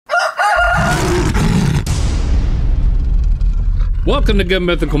Welcome to Good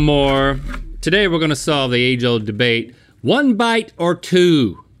Mythical More. Today we're gonna solve the age-old debate, 1 bite or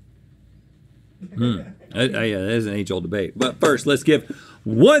 2? Yeah, that is an age-old debate. But first, let's give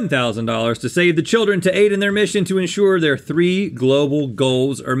 $1,000 to save the children to aid in their mission to ensure their 3 global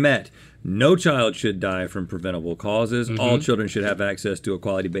goals are met. No child should die from preventable causes. All children should have access to a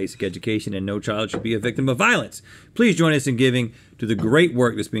quality basic education, and no child should be a victim of violence. Please join us in giving to the great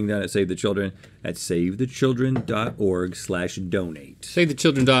work that's being done at Save the Children at savethechildren.org/donate.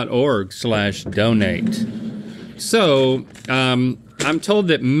 savethechildren.org/donate. So, I'm told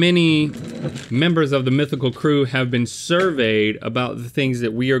that many members of the Mythical crew have been surveyed about the things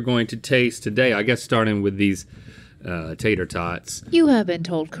that we are going to taste today. I guess starting with these tater tots. You have been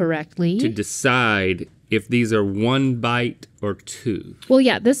told correctly. To decide if these are 1 bite or 2. Well,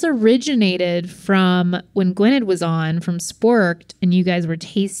 yeah, this originated from when Gwynedd was on from Sporked, and you guys were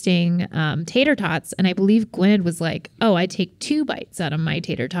tasting tater tots, and I believe Gwynedd was like, "Oh, I take 2 bites out of my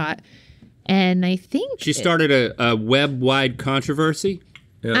tater tot," and I think she started a web-wide controversy.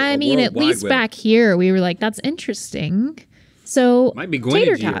 Yeah, I mean, at least back here, we were like, "That's interesting." So might be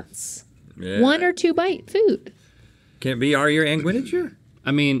tater Gwynedd's year. tots, Yeah. 1 or 2 bite food. Can it be our year and Gwynedd's year?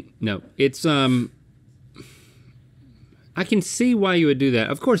 I mean, no, it's I can see why you would do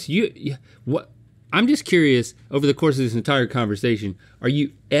that. Of course, what? I'm just curious. Over the course of this entire conversation, are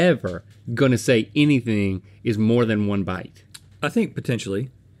you ever gonna say anything is more than 1 bite? I think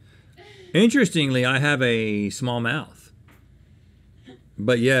potentially. Interestingly, I have a small mouth,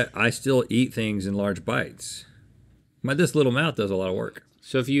 but yet I still eat things in large bites. This little mouth does a lot of work.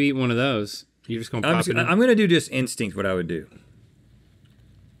 So if you eat one of those, you're just gonna pop it in? I'm gonna do just instinct what I would do.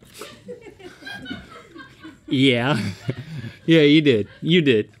 Yeah. Yeah, you did. You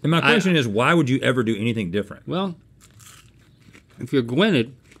did. And my question is, why would you ever do anything different? Well, if you're Gwynedd,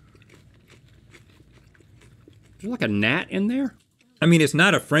 is there like a gnat in there? I mean, it's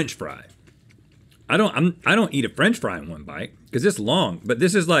not a French fry. I don't eat a French fry in 1 bite because it's long. But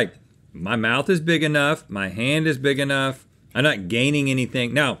this is like, my mouth is big enough, my hand is big enough. I'm not gaining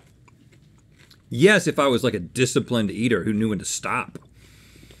anything. Now, yes, if I was like a disciplined eater who knew when to stop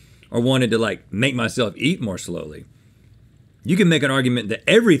or wanted to like make myself eat more slowly, you can make an argument that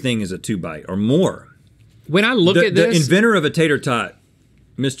everything is a 2 bite or more. When I look at this, the inventor of a tater tot,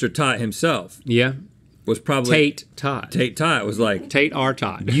 Mr. Tot himself, yeah, was probably Tate Tot. Tate Tot was like, Tate R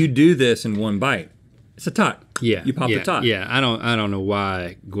Tot. you do this in 1 bite. It's a tot. Yeah, you pop yeah, the tot. Yeah, I don't know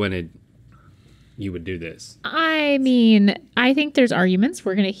why Gwynedd, you would do this. I mean, I think there's arguments.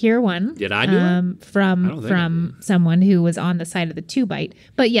 We're going to hear one. Did I do it? From someone who was on the side of the 2 bite.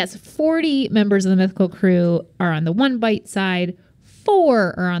 But yes, 40 members of the Mythical crew are on the 1 bite side.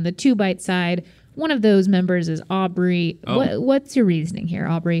 4 are on the 2 bite side. One of those members is Aubrey. Oh. What's your reasoning here,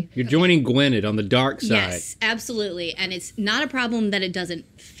 Aubrey? You're joining Gwynedd on the dark side. Yes, absolutely. And it's not a problem that it doesn't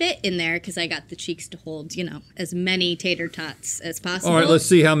fit in there because I got the cheeks to hold, as many tater tots as possible. All right, let's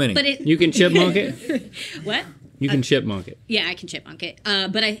see how many. But You can chipmunk it? What? You can chipmunk it. Yeah, I can chipmunk it.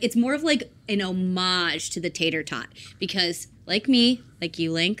 But it's more of like an homage to the tater tot because like me, like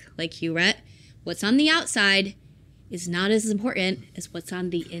you, Link, like you, Rhett, what's on the outside is not as important as what's on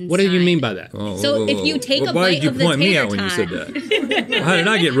the inside. What do you mean by that? So if you take a bite of the why did you point me tater out when you tot- said that? Well, how did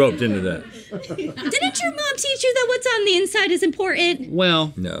I get roped into that? Didn't your mom teach you that what's on the inside is important?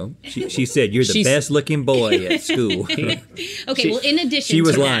 Well, No, she said you're the best looking boy at school. Okay, well, in addition She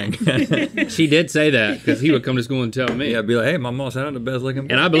was to lying. she did say that because he would come to school and tell me. Yeah, I'd be like, hey, my mom said I'm the best looking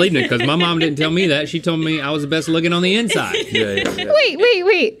boy. And I believed it because my mom didn't tell me that. She told me I was the best looking on the inside. Yeah.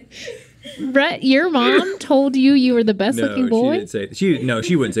 Wait. Brett, your mom told you were the best looking boy? She didn't say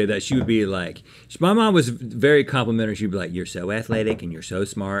she wouldn't say that. She would be like, my mom was very complimentary. She'd be like, you're so athletic and you're so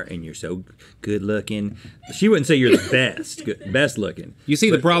smart and you're so good looking. She wouldn't say you're the best looking. You see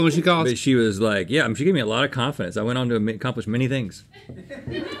the problem she caused? But she was like, yeah, she gave me a lot of confidence. I went on to accomplish many things.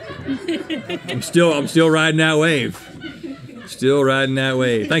 I'm still riding that wave. Still riding that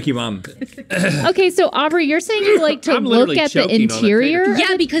wave. Thank you, Mom. Okay, so Aubrey, you're saying you like to I'm look literally at the choking on that interior? tater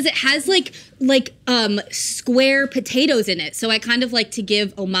Yeah, because it has like square potatoes in it. So I kind of like to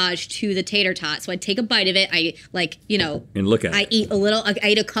give homage to the tater tot. So I take a bite of it. I And look at I it. eat a little. I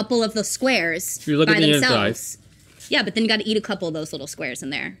eat a couple of the squares You look by at the themselves. Yeah, but then you got to eat a couple of those little squares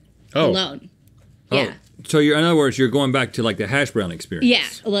in there Oh. alone. Yeah, So in other words, you're going back to like the hash brown experience. yeah,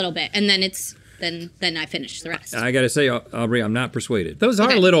 a little bit, and then then I finish the rest. I got to say, Aubrey, I'm not persuaded. Those are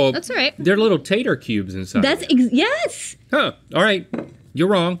Okay, little. that's all right. They're little tater cubes inside. Yes. Huh. All right. You're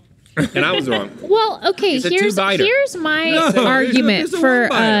wrong. And I was wrong. Well, okay, It's a here's two-biter. my No, argument it's a for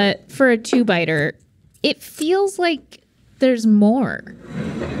one-biter. for a 2-biter. It feels like there's more.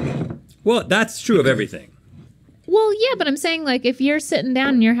 Well, that's true of everything. Well, yeah, but I'm saying like if you're sitting down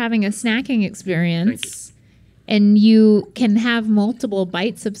and you're having a snacking experience and you can have multiple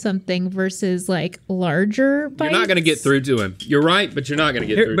bites of something versus like larger bites. You're not going to get through to him. You're right, but you're not going to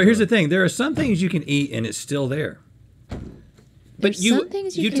get through But to here's him. the thing. There are some things you can eat and it's still there. But There's some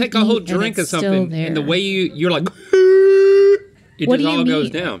things you can take a whole eat and drink of it's still something, there. and the way you're like, it What just do you all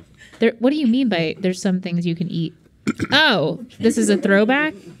goes mean? down. What do you mean by there's some things you can eat? Oh, this is a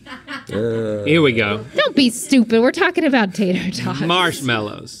throwback? Here we go. Don't be stupid. We're talking about tater tots.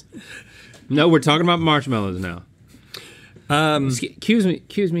 Marshmallows. No, we're talking about marshmallows now. Excuse me.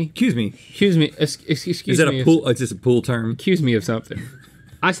 Excuse me. Excuse Is that me. a pool? Is this a pool term? Accuse me of something.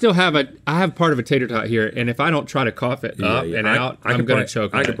 I have part of a tater tot here, and if I don't try to cough it up and out, I'm going to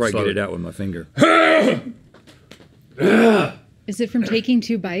choke on it. I could probably slowly. get it out with my finger. Is it from taking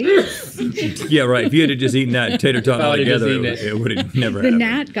 2 bites? Yeah, right. If you had just eaten that tater tot Probably just altogether, eaten it would have never The happened.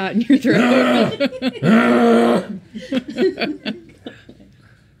 gnat got in your throat.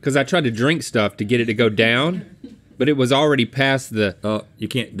 Because I tried to drink stuff to get it to go down, but it was already past the... Oh, you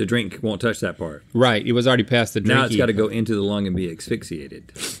can't. The drink won't touch that part. Right, it was already past the drink. Now it's got to go into the lung and be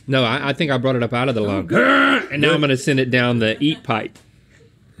asphyxiated. No, I think I brought it up out of the lung. And now I'm going to send it down the eat pipe.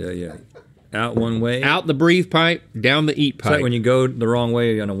 Yeah. Out one way. Out the breathe pipe, down the eat It's pipe. like when you go the wrong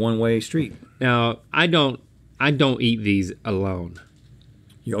way on a one-way street. Now, I don't eat these alone.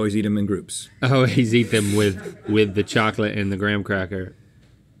 You always eat them in groups. I always eat them with the chocolate and the graham cracker.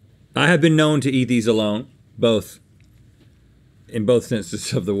 I have been known to eat these alone, in both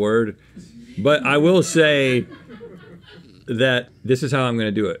senses of the word. But I will say that this is how I'm going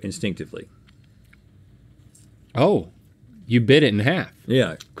to do it instinctively. Oh, you bit it in half.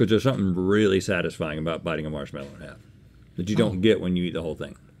 Yeah, because there's something really satisfying about biting a marshmallow in half that you don't get when you eat the whole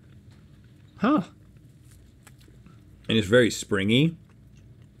thing. Huh. And it's very springy.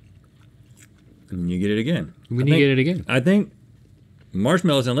 And you get it again. When you get it again. I think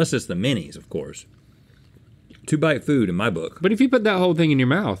marshmallows, unless it's the minis, of course. 2-bite food in my book. But if you put that whole thing in your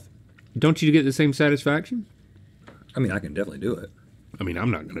mouth, don't you get the same satisfaction? I mean, I can definitely do it. I mean,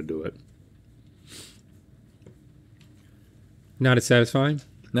 I'm not going to do it. Not as satisfying?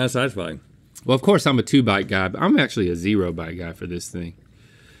 Not satisfying. Well, of course, I'm a 2-bite guy, but I'm actually a 0-bite guy for this thing.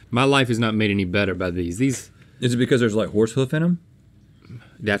 My life is not made any better by these. Is it because there's like horse hoof in them?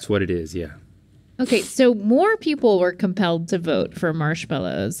 That's what it is, yeah. Okay, so more people were compelled to vote for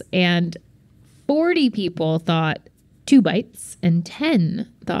marshmallows, and 40 people thought 2 bites, and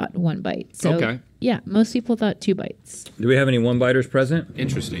 10 thought 1 bite. So, Okay. yeah, most people thought 2 bites. Do we have any one-biters present?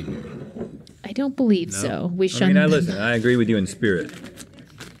 Interesting. I don't believe so. We I shunned mean, them. listen, I agree with you in spirit.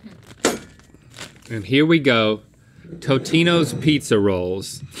 And here we go. Totino's pizza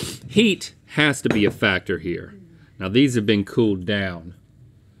rolls. Heat has to be a factor here. Now, these have been cooled down.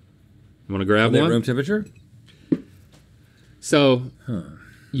 You want to grab Are they one? room temperature? So,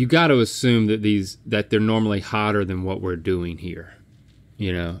 you got to assume that they're normally hotter than what we're doing here.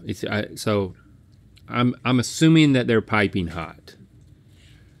 You know, I'm assuming that they're piping hot,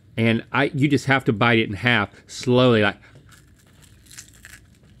 and you just have to bite it in half slowly, like.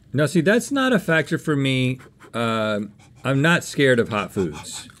 No, see, that's not a factor for me. I'm not scared of hot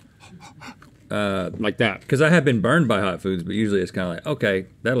foods. Like that. Because I have been burned by hot foods, but usually it's kind of like, okay,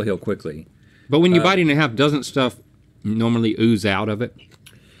 that'll heal quickly. But when you bite it in half, doesn't stuff normally ooze out of it?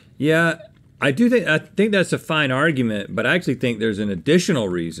 Yeah, I think that's a fine argument, but I actually think there's an additional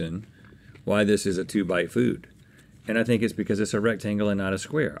reason why this is a 2-bite food. And I think it's because it's a rectangle and not a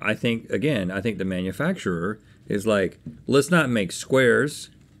square. I think the manufacturer is like, let's not make squares.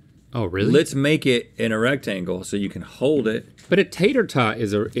 Oh, really? Let's make it in a rectangle so you can hold it. But a tater tot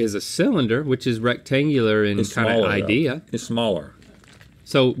is a cylinder, which is rectangular in It's kind of smaller, though. idea. It's smaller.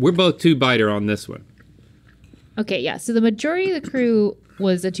 So we're both 2-biter on this one. Okay, yeah. So the majority of the crew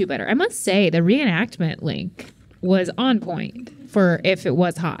was a 2-biter. I must say the reenactment link was on point for if it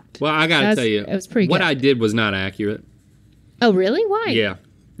was hot. Well, I got to tell you, it was pretty what good. I did was not accurate. Oh, really? Why? Yeah.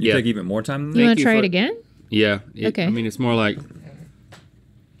 You Yeah. take even more time than You that? want to you try for- it again? Yeah. Okay. I mean, it's more like,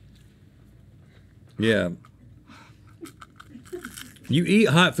 Yeah. You eat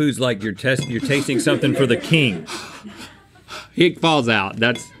hot foods like you're tasting something for the king. it falls out.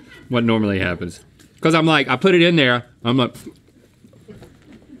 That's what normally happens. Because I'm like, I put it in there, I'm like,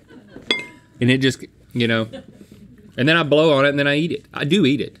 and it just, and then I blow on it and then I eat it. I do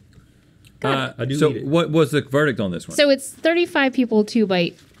eat it. I do So eat it. what was the verdict on this one? So it's 35 people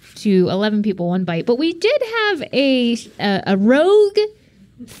 2-bite to 11 people 1-bite, but we did have a rogue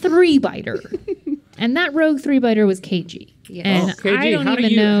 3-biter. and that Rogue 3-biter was cagey. Yeah. And KG, I don't how even do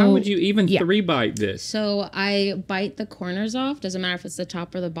you, know. How would you even Yeah. 3-bite this? So I bite the corners off. Doesn't matter if it's the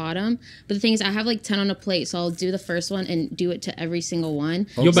top or the bottom. But the thing is, I have like 10 on a plate, so I'll do the first one and do it to every single one.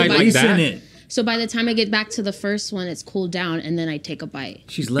 You'll bite like that? It. So by the time I get back to the first one, it's cooled down, and then I take a bite.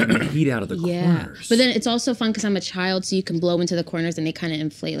 She's letting the heat out of the Yeah, corners. but then it's also fun because I'm a child, so you can blow into the corners, and they kind of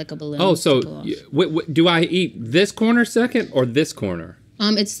inflate like a balloon. Oh, to so blow off. do I eat this corner second or this corner?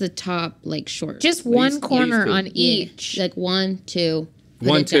 It's the top like short. Just one These corner two. on Yeah, each. like 1, 2, put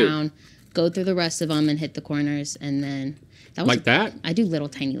 1, it 2. down, go through the rest of them, and hit the corners, and then that was Like that? I do little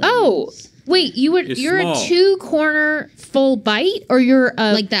tiny. Oh, lemons. wait, It's you're small. a 2-corner full bite, or you're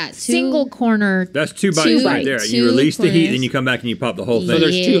a Like that, two- single corner? That's 2 bites Two right there. bites. You Two release the heat, corners. then you come back and you pop the whole So thing.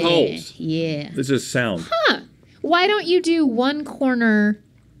 there's 2 holes. Yeah. This is sound. Why don't you do 1 corner,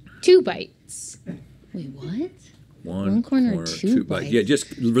 2 bites? Wait, what? One corner, 2 bites. Yeah,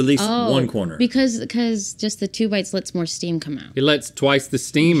 just release Oh, one corner. because just the 2 bites lets more steam come out. It lets twice the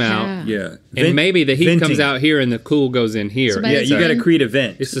steam out. Yeah. And maybe the heat venting. comes out here and the cool goes in here. So by Yeah, the you got to time- create a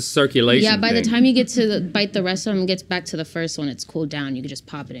vent. It's a circulation Yeah, by the thing. time you get to bite the rest of them and gets back to the first one, it's cooled down. You can just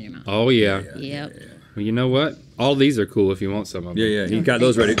pop it in your mouth. Oh, yeah. Yep. Well, you know what? All these are cool if you want some of them. Yeah, he got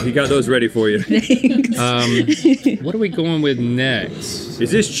those ready. He got those ready for you. What are we going with next? Is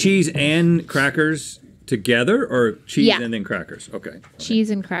this cheese and crackers together, or cheese Yeah. and then crackers? Okay. Cheese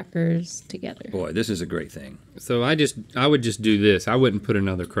and crackers together. Boy, this is a great thing. So I would just do this. I wouldn't put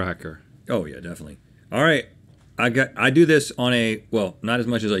another cracker. Oh yeah, definitely. All right, I do this on not as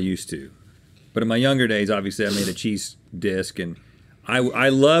much as I used to, but in my younger days, obviously, I made a cheese disc, and I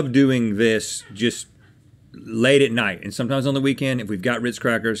love doing this just late at night, and sometimes on the weekend if we've got Ritz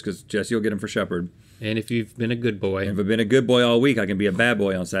crackers, because Jesse will get them for Shepherd. And if you've been a good boy. And if I've been a good boy all week, I can be a bad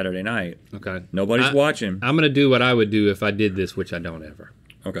boy on Saturday night. Okay. Nobody's watching. I'm going to do what I would do if I did this, which I don't ever.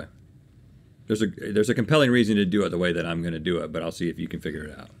 Okay. There's a compelling reason to do it the way that I'm going to do it, but I'll see if you can figure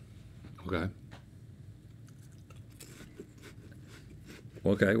it out. Okay.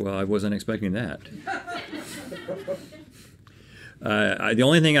 Okay, well, I wasn't expecting that. The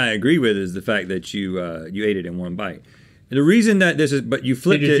only thing I agree with is the fact that you ate it in one bite. And the reason that this is, but you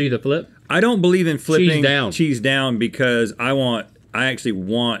flipped Did you it. see the flip? I don't believe in flipping Cheese down. because I actually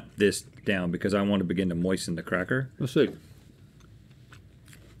want this down because I want to begin to moisten the cracker. Let's see.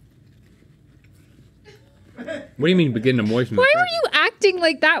 What do you mean begin to moisten the Why cracker? were you acting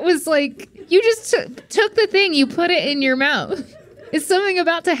like that was like you just took the thing, you put it in your mouth? Is something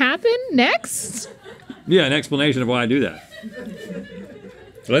about to happen next? Yeah, an explanation of why I do that.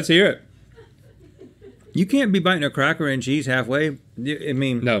 Let's hear it. You can't be biting a cracker and cheese halfway. I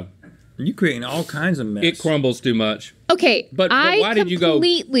mean, No. you're creating all kinds of mess. It crumbles too much. Okay, But why did you go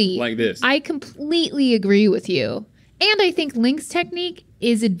like this? I completely agree with you. And I think Link's technique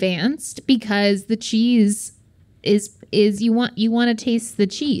is advanced because the cheese is you want to taste the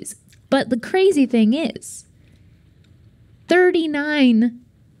cheese. But the crazy thing is 39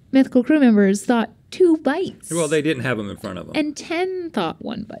 Mythical crew members thought 2 bites. Well, they didn't have them in front of them. and 10 thought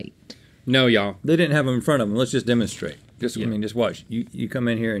 1 bite. No, y'all. They didn't have them in front of them. Let's just demonstrate. I mean, just watch. You come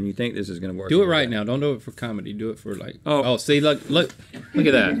in here and you think this is going to work. Do it right now. Don't do it for comedy. Do it for like. Oh. See, look at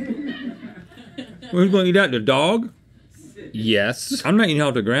that. Who's going to eat that? The dog? Yes. I'm not eating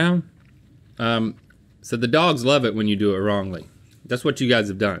off the ground. So the dogs love it when you do it wrongly. That's what you guys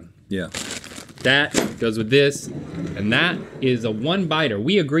have done. Yeah. That goes with this, and that is a 1-biter.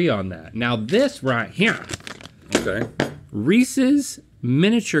 We agree on that. Now this right here, Okay. Reese's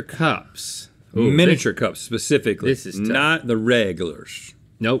miniature cups. Ooh, Miniature cups specifically. this is tough. not the regulars.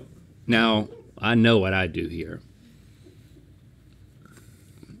 Nope. Now I know what I do here.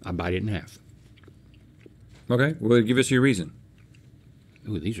 I bite it in half. Okay. Well, give us your reason.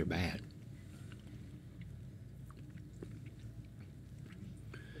 Ooh, these are bad.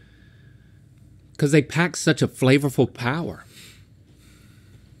 Because they pack such a flavorful power.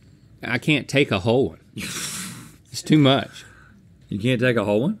 I can't take a whole one. It's too much. You can't take a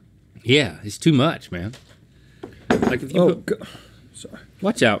whole one? Yeah, it's too much, man. Like if you put, sorry.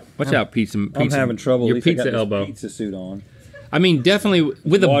 watch out, pizza. I'm having trouble. Your At least I got pizza this elbow. Pizza suit on. I mean, definitely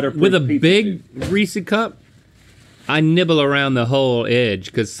with a Waterproof pizza big Reese cup, I nibble around the whole edge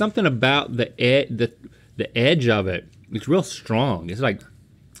because something about the edge of it is real strong. It's like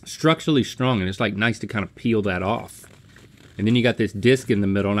structurally strong, and it's like nice to kind of peel that off. And then you got this disc in the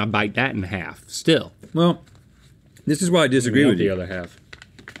middle, and I bite that in half. Still, Well, this is why I disagree with the you. other half.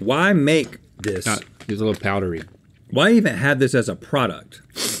 Why make this? It's a little powdery. Why even have this as a product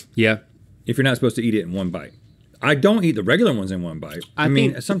Yeah, if you're not supposed to eat it in one bite? I don't eat the regular ones in one bite. I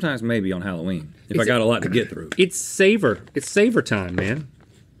mean, think- sometimes maybe on Halloween if I got a lot to get through. it's savor. It's savor time, man.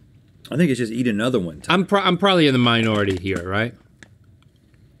 I think it's just eat another one. I'm probably in the minority here, right?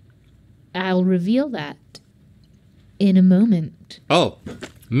 I'll reveal that in a moment. Oh,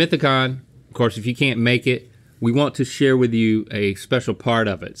 Mythicon. Of course, if you can't make it, we want to share with you a special part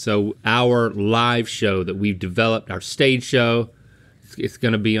of it. So our live show that we've developed, our stage show, it's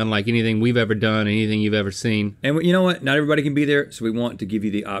going to be unlike anything we've ever done, anything you've ever seen. And you know what? Not everybody can be there, so we want to give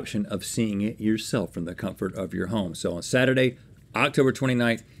you the option of seeing it yourself from the comfort of your home. So on Saturday, October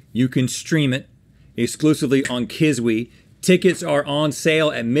 29th, you can stream it exclusively on Kiswe. Tickets are on sale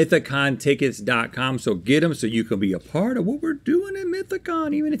at mythicontickets.com, so get them so you can be a part of what we're doing at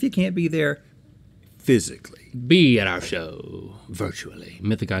Mythicon, even if you can't be there physically. Be at our show virtually,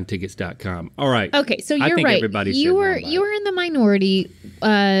 mythicontickets.com. All right. Okay, so I you're think right. everybody You were in the minority.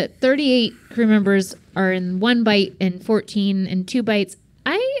 38 crew members are in 1 bite and 14 in 2 bites.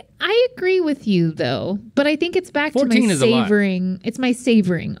 I agree with you though, but I think it's back to 14 my is a lot. savoring. It's my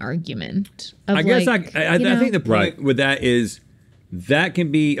savoring argument. Of I guess like, I think the point Right. with that is that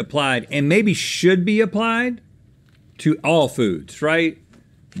can be applied and maybe should be applied to all foods, right?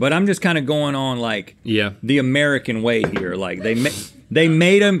 But I'm just kind of going on like the American way here. Like they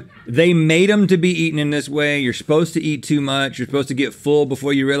made them to be eaten in this way. You're supposed to eat too much. You're supposed to get full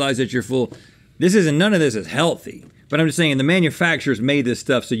before you realize that you're full. None of this is healthy. But I'm just saying the manufacturers made this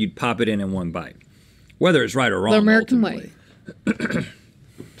stuff so you'd pop it in 1 bite. Whether it's right or wrong. The American ultimately. way.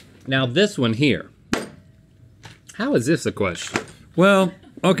 Now this one here. How is this a question? Well,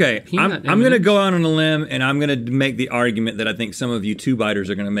 okay. Peanut I'm going to M&Ms? go out on a limb and I'm going to make the argument that I think some of you 2-biters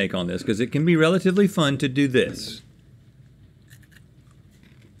are going to make on this because it can be relatively fun to do this.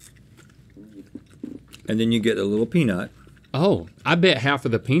 And then you get a little peanut Oh, I bet half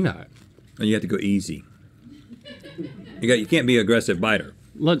of the peanut. and you have to go easy. You can't be an aggressive biter.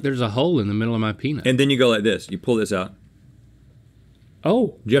 Look, there's a hole in the middle of my peanut. And then you go like this. You pull this out.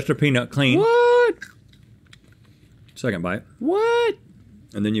 Oh. Just a peanut clean. What? Second bite. What?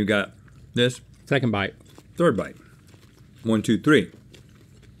 And then you got this. Second bite. Third bite. 1, 2, 3.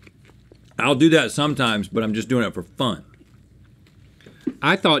 I'll do that sometimes, but I'm just doing it for fun.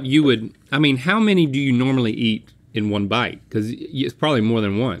 I thought you would, I mean, how many do you normally eat in 1 bite? Because it's probably more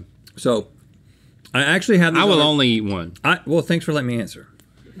than 1. So, I actually have this I will other- only eat 1. Well, thanks for letting me answer.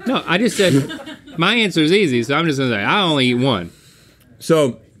 No, I just said, my answer is easy, so I'm just going to say, I only eat 1.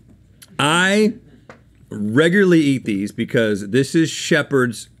 So, I regularly eat these because this is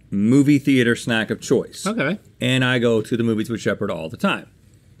Shepard's movie theater snack of choice. Okay. And I go to the movies with Shepard all the time.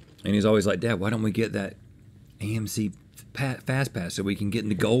 And he's always like, Dad, why don't we get that AMC Fast Pass so we can get in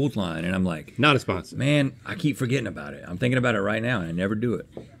the gold line? And I'm like, Not a sponsor. man, I keep forgetting about it. I'm thinking about it right now and I never do it.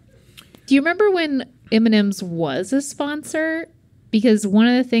 Do you remember when M&M's was a sponsor? Because one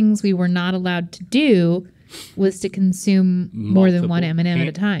of the things we were not allowed to do was to consume more than one Multiple. M&M at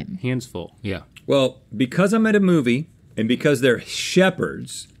a time. Hands full, yeah. Well, because I'm at a movie and because they're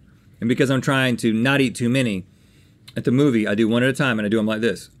Shepard's and because I'm trying to not eat too many, at the movie, I do 1 at a time and I do them like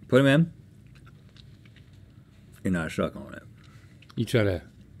this. Put them in. You're not stuck on it. You try to,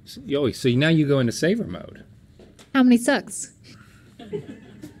 so now you go into savor mode. How many sucks?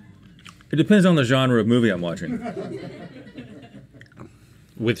 It depends on the genre of movie I'm watching.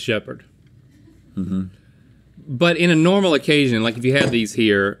 With Shepard. But in a normal occasion, like if you had these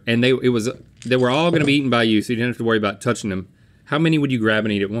here and they were all going to be eaten by you, so you didn't have to worry about touching them, how many would you grab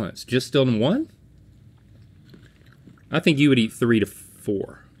and eat at once? Just still in 1? I think you would eat 3 to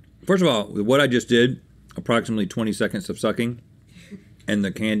 4. First of all, with what I just did, approximately 20 seconds of sucking, and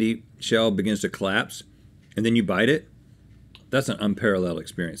the candy shell begins to collapse, and then you bite it, that's an unparalleled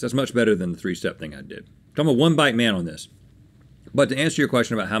experience. That's much better than the 3-step thing I did. I'm a 1-bite man on this. But to answer your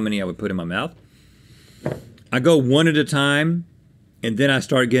question about how many I would put in my mouth, I go 1 at a time, and then I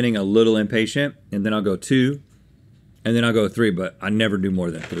start getting a little impatient, and then I'll go 2, and then I'll go 3, but I never do more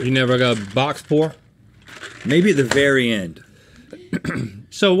than 3. You never go box pour? Maybe at the very end.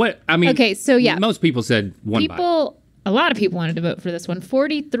 So what, I mean, Okay, so yeah. most people said 1 bite. A lot of people wanted to vote for this one.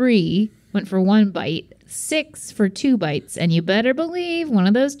 43 went for 1 bite, 6 for 2 bites, and you better believe one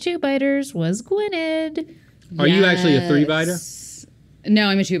of those 2-biters was Gwynedd. Are you actually a 3-biter? No,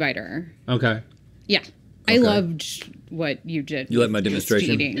 I'm a 2-biter. Okay. Yeah. I loved what you did. You like my with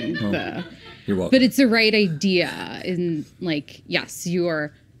demonstration? eating the- You're welcome. But it's the right idea. And like, yes, you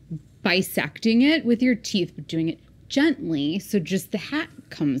are bisecting it with your teeth, but doing it gently. So just the hat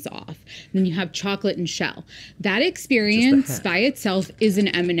comes off. Then you have chocolate and shell. That experience by itself is an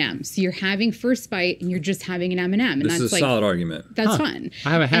M&M. So you're having first bite and you're just having an M&M. And This that's is a like, solid argument. that's fun. I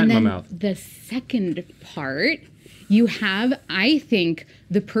have a hat and in my then mouth. The second part, you have, I think,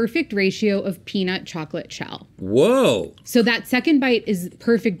 the perfect ratio of peanut chocolate shell. Whoa. So that second bite is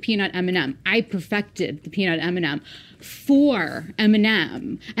perfect peanut M&M. I perfected the peanut M&M for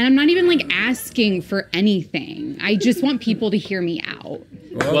M&M. And I'm not even like asking for anything. I just want people to hear me out.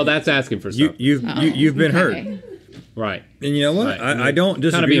 Well, that's asking for something. You've been Okay. heard. Right. And you know what? Right. I don't Kind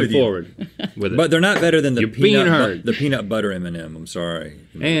of disagree being with you. forward with it. But they're not better than You're being heard. the peanut butter M&M. I'm sorry.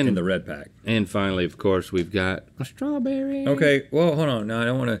 And- in the red pack. And finally, of course, we've got a strawberry. Okay, well, hold on. No, I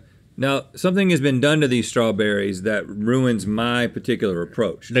don't want to. Now, something has been done to these strawberries that ruins my particular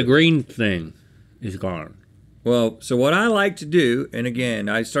approach. The green thing is gone. Well, so what I like to do, and again,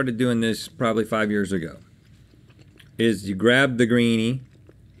 I started doing this probably 5 years ago, is you grab the greenie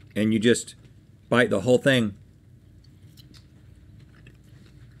and you just bite the whole thing.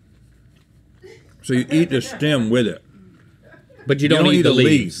 So you eat the stem with it. But you don't eat the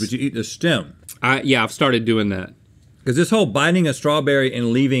leaves. but you eat the stem. Yeah, I've started doing that. Because this whole biting a strawberry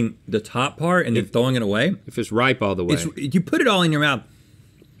and leaving the top part and then throwing it away, If it's ripe all the way. you put it all in your mouth,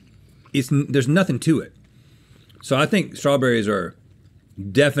 there's nothing to it. So I think strawberries are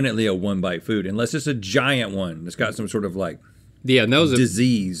definitely a one-bite food, unless it's a giant one that's got some sort of like Yeah, and those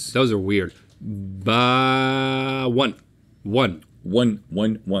disease. are weird. One. One. I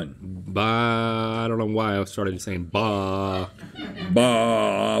don't know why I started saying ba.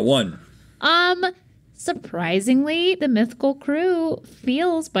 One. Surprisingly, the Mythical Crew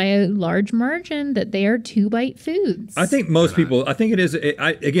feels by a large margin that they are 2-bite foods. I think most people, I think it is,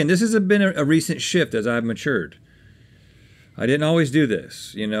 again, this has been a recent shift as I've matured. I didn't always do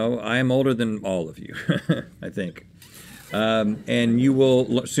this, you know. I am older than all of you, I think. And you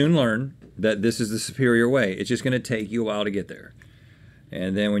will soon learn that this is the superior way. It's just going to take you a while to get there.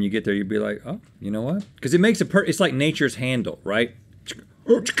 And then when you get there, you'll be like, oh, you know what? Because it makes it's like nature's handle, right?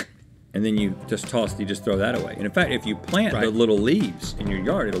 And then you just throw that away. And in fact, if you plant the little leaves in your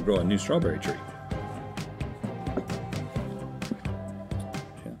yard, it'll grow a new strawberry tree.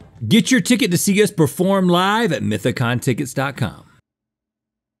 Get your ticket to see us perform live at mythicontickets.com.